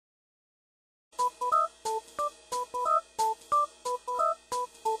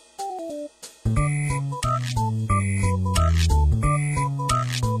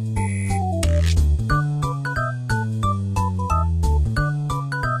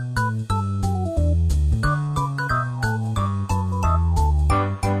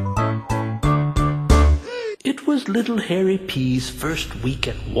little Harry P's first week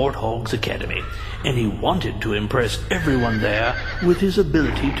at Warthog's Academy, and he wanted to impress everyone there with his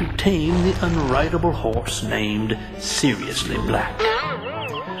ability to tame the unrideable horse named Seriously Black.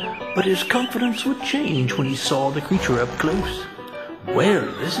 But his confidence would change when he saw the creature up close. "Well,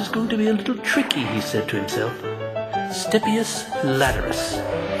 this is going to be a little tricky," he said to himself. "Steppius Laterus.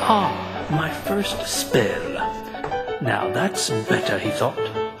 Ah, my first spell. Now that's better," he thought.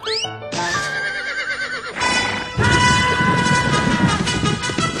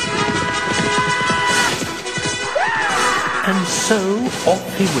 And so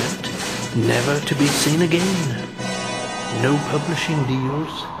off he went, never to be seen again. No publishing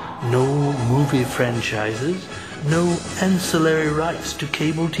deals, no movie franchises, no ancillary rights to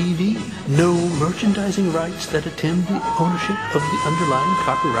cable TV, no merchandising rights that attend the ownership of the underlying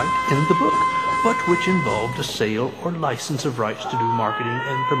copyright in the book, but which involved a sale or license of rights to do marketing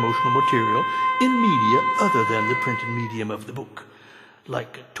and promotional material in media other than the printed medium of the book,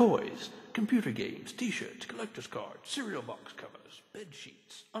 like toys, computer games, t-shirts, collector's cards, cereal box covers, bed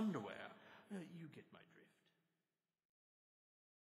sheets, underwear. You get my